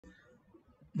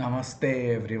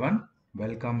Namaste everyone,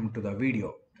 welcome to the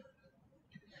video.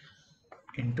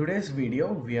 In today's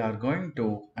video, we are going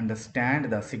to understand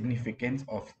the significance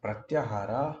of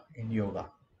Pratyahara in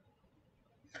yoga.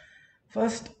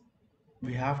 First,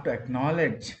 we have to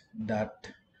acknowledge that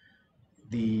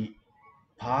the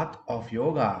path of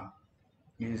yoga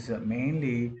is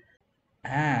mainly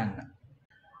an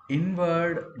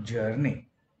inward journey,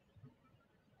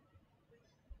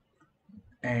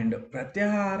 and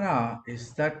Pratyahara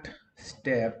is that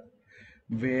step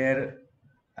where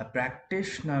a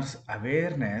practitioner's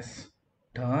awareness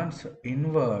turns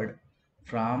inward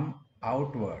from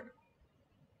outward.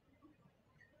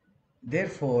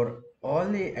 Therefore, all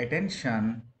the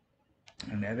attention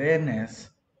and awareness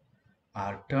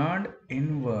are turned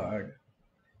inward.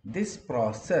 This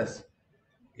process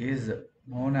is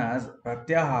known as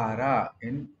Pratyahara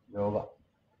in yoga.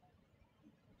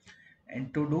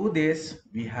 And to do this,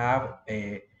 we have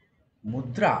a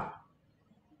mudra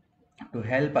to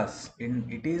help us.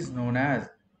 It is known as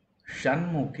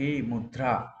Shanmukhi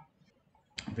Mudra,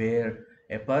 where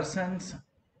a person's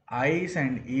eyes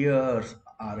and ears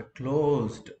are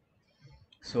closed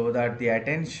so that the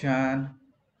attention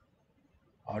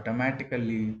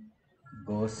automatically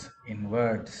goes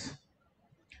inwards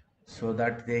so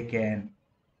that they can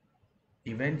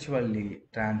eventually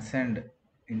transcend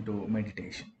into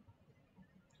meditation.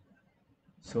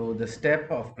 So the step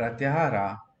of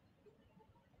Pratyahara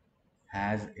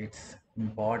has its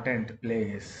important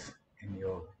place in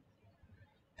yoga.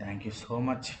 Thank you so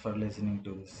much for listening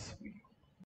to this video.